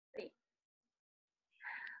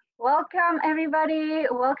Welcome, everybody.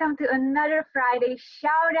 Welcome to another Friday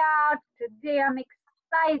shout out. Today, I'm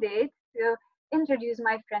excited to introduce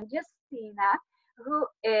my friend Justina, who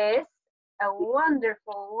is a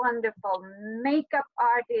wonderful makeup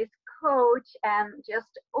artist, coach, and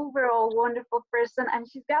just overall wonderful person. And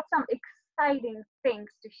she's got some exciting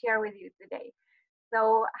things to share with you today.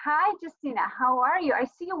 So, hi, Justina. How are you? I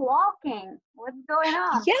see you walking. What's going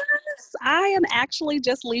on? Yes, I am actually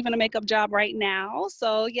just leaving a makeup job right now.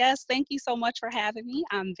 So, yes, thank you so much for having me.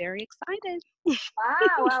 I'm very excited.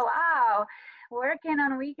 Wow. Working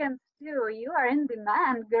on weekends too. You are in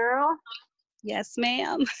demand, girl. Yes,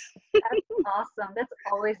 ma'am. That's awesome. That's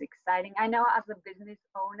always exciting. I know as a business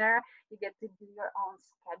owner, you get to do your own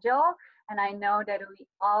schedule. And I know that we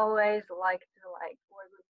always like to work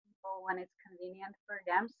with people when it's convenient for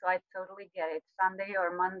them. So I totally get it. Sunday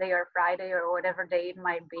or Monday or Friday or whatever day it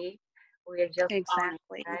might be. We're just on it,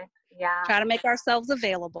 Exactly. right? Yeah. Try to make ourselves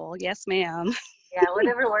available. Yes, ma'am. Yeah,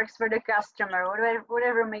 whatever works for the customer,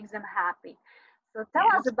 whatever makes them happy. So tell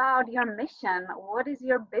Yeah. us about your mission. What is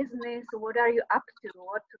your business? What are you up to?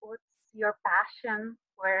 What's your passion?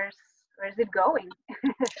 Where's it going?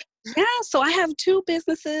 Yeah, so I have two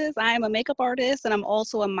businesses. I am a makeup artist and I'm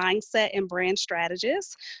also a mindset and brand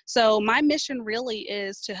strategist. So my mission really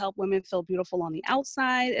is to help women feel beautiful on the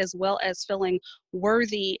outside as well as feeling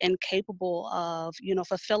worthy and capable of,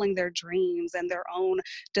 fulfilling their dreams and their own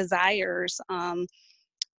desires.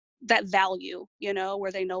 That value,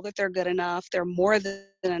 where they know that they're good enough, they're more than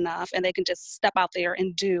enough, and they can just step out there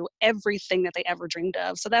and do everything that they ever dreamed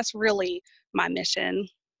of. So that's really my mission.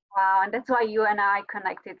 Wow, and that's why you and I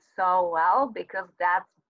connected so well because that's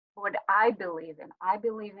what I believe in. I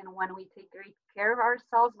believe in when we take great care of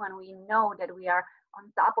ourselves, when we know that we are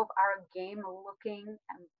on top of our game, looking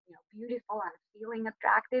and beautiful and feeling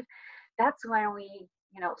attractive. That's when we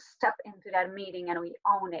step into that meeting and we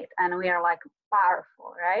own it and we are like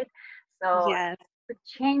powerful, right? So Yes. it could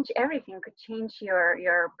change everything. It could change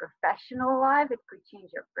your professional life. It could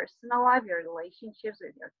change your personal life, your relationships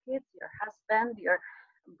with your kids, your husband, your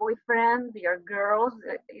boyfriend, your girls.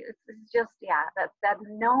 It's just that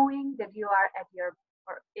knowing that you are at your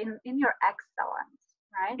or in your excellence,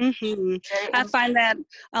 right? hmm Very I find important.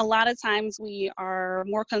 that a lot of times we are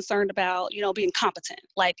more concerned about, being competent.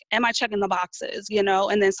 Like, am I checking the boxes,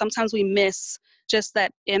 And then sometimes we miss just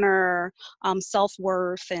that inner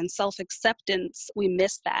self-worth and self-acceptance. We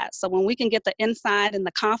miss that. So when we can get the inside and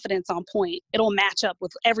the confidence on point, it'll match up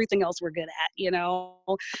with everything else we're good at.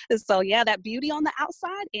 So yeah, that beauty on the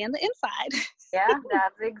outside and the inside. Yeah,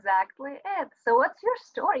 that's exactly it. So what's your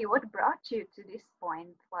story? What brought you to this point?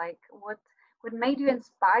 Like what made you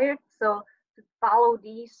inspired so to follow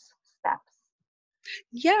these steps?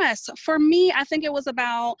 Yes, for me, I think it was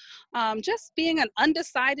about just being an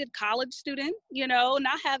undecided college student,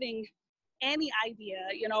 not having any idea,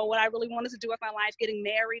 what I really wanted to do with my life, getting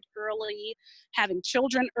married early, having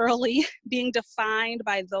children early, being defined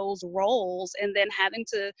by those roles, and then having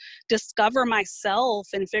to discover myself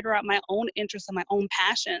and figure out my own interests and my own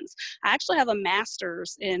passions. I actually have a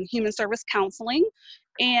master's in human service counseling,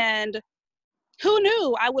 and who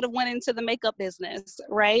knew I would have went into the makeup business,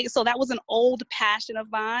 right? So that was an old passion of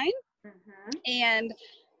mine. Mm-hmm. And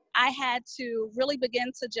I had to really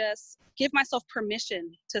begin to just give myself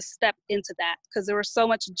permission to step into that because there was so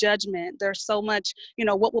much judgment. There's so much,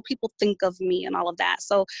 what will people think of me and all of that.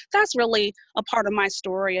 So that's really a part of my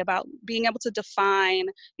story about being able to define,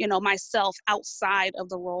 myself outside of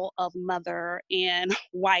the role of mother and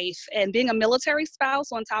wife and being a military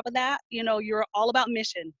spouse on top of that. You're all about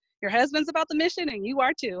mission. Your husband's about the mission and you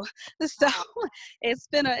are too. So it's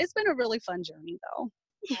been a really fun journey though.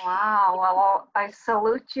 Wow. Well, I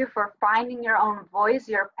salute you for finding your own voice,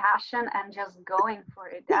 your passion, and just going for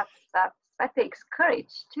it. That takes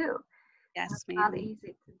courage too. Yes, That's not ma'am.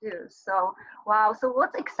 easy to do. So, wow. So,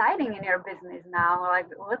 what's exciting in your business now? Like,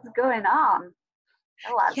 what's going on?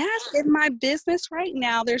 Tell us. Yes, in my business right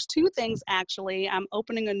now, there's two things actually. I'm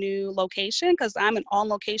opening a new location because I'm an on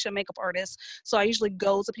location makeup artist. So I usually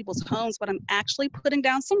go to people's homes, but I'm actually putting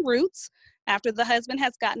down some roots. After the husband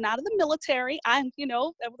has gotten out of the military, I'm,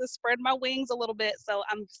 able to spread my wings a little bit. So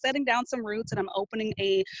I'm setting down some roots and I'm opening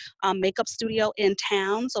a makeup studio in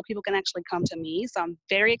town so people can actually come to me. So I'm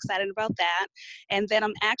very excited about that. And then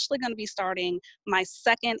I'm actually going to be starting my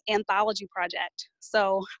second anthology project.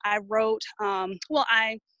 So I wrote,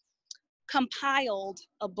 I compiled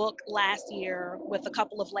a book last year with a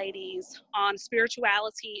couple of ladies on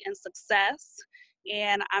spirituality and success.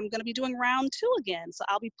 And I'm going to be doing round two again. So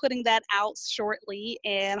I'll be putting that out shortly.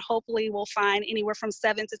 And hopefully, we'll find anywhere from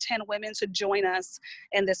 7 to 10 women to join us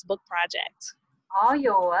in this book project. Oh,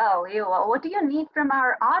 you will, you will. What do you need from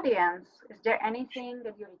our audience? Is there anything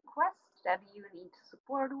that you request that you need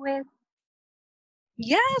support with?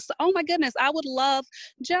 Yes. Oh my goodness. I would love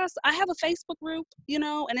I have a Facebook group,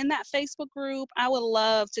 and in that Facebook group, I would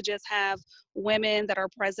love to just have women that are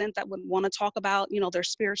present that would want to talk about, their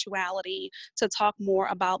spirituality, to talk more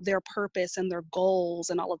about their purpose and their goals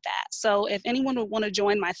and all of that. So if anyone would want to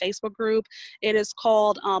join my Facebook group, it is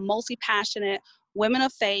called Multi Passionate Women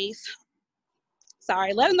of Faith.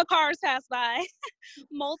 Sorry, letting the cars pass by.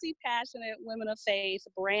 Multi-passionate women of faith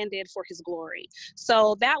branded for his glory.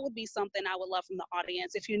 So that would be something I would love from the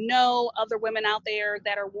audience. If you know other women out there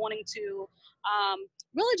that are wanting to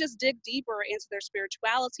really just dig deeper into their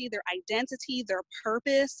spirituality, their identity, their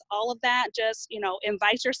purpose, all of that, just,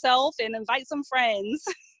 invite yourself and invite some friends.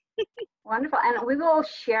 Wonderful, and we will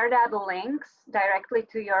share that links directly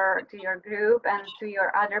to your group and to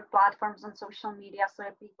your other platforms on social media so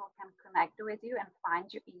that people can connect with you and find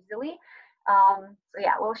you easily. So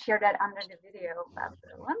yeah, we'll share that under the video. That's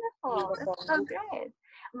wonderful. That's so Beautiful. great.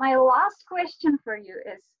 My last question for you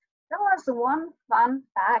is: tell us one fun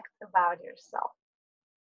fact about yourself.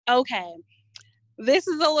 Okay. This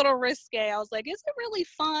is a little risque. I was like, is it really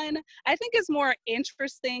fun? I think it's more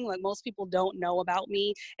interesting, like most people don't know about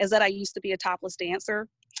me, is that I used to be a topless dancer.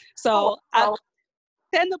 Oh, So I well,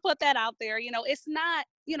 tend to put that out there. It's not,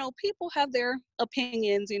 people have their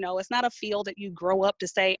opinions. It's not a field that you grow up to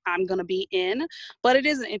say, I'm going to be in, but it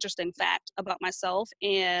is an interesting fact about myself.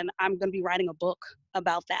 And I'm going to be writing a book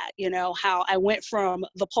about that, how I went from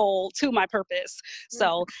the pole to my purpose.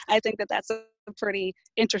 So I think that that's a pretty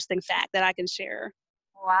interesting fact that I can share.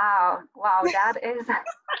 wow, wow, that is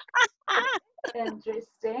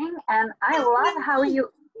interesting, and I love how you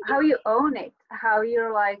own it. How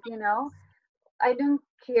you're like, I don't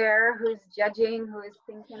care who's judging, who is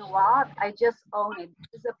thinking what. I just own it.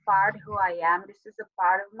 This is a part who I am. This is a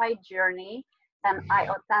part of my journey, and I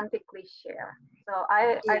authentically share. So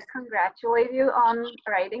I congratulate you on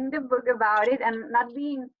writing the book about it and not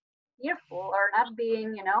being fearful or not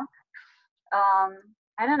being,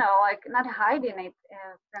 I don't know, like not hiding it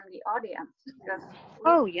from the audience because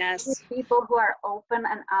we Oh, need yes. people who are open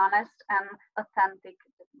and honest and authentic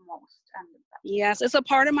the most and the best. Yes. It's a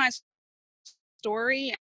part of my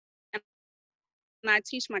story. And I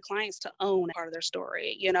teach my clients to own part of their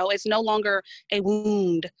story. It's no longer a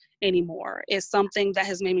wound anymore. It's something that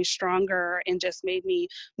has made me stronger and just made me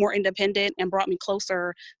more independent and brought me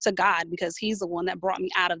closer to God because He's the one that brought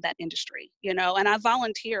me out of that industry. And I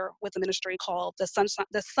volunteer with a ministry called the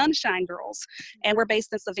Sunshine Girls, and we're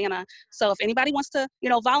based in Savannah. So if anybody wants to,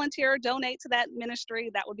 volunteer, donate to that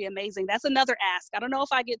ministry, that would be amazing. That's another ask. I don't know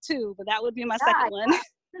if I get two, but that would be my second one.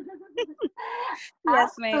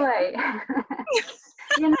 Yes, ma'am. Absolutely.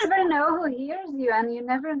 You never know who hears you, and you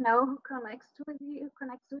never know who connects with you,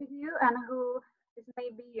 and who is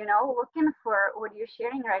maybe looking for what you're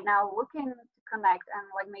sharing right now, looking to connect, and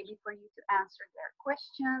like maybe for you to answer their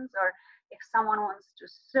questions, or if someone wants to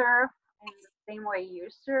serve in the same way you're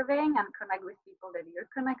serving and connect with people that you're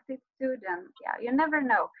connected to, then yeah, you never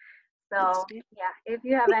know. Yes, So ma'am. yeah, if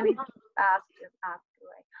you have anything to ask, just ask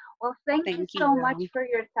away. Well, thank you Thank so much you. for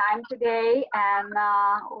your time today, and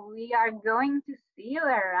we are going to see you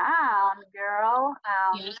around, girl.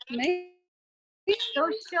 Yes, ma'am.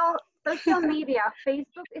 Social media,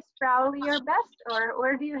 Facebook is probably your best, or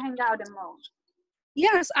where do you hang out the most?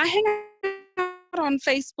 Yes, I hang out on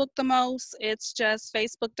Facebook the most. It's just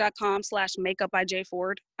facebook.com/makeup by J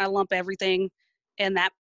Ford. I lump everything in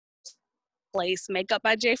that place, makeup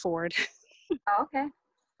by J Ford. Okay,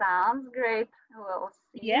 sounds great. We'll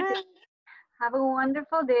see you. Yeah. Have a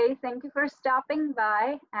wonderful day. Thank you for stopping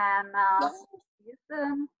by, and see you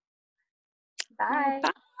soon. All right, Bye.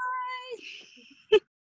 bye.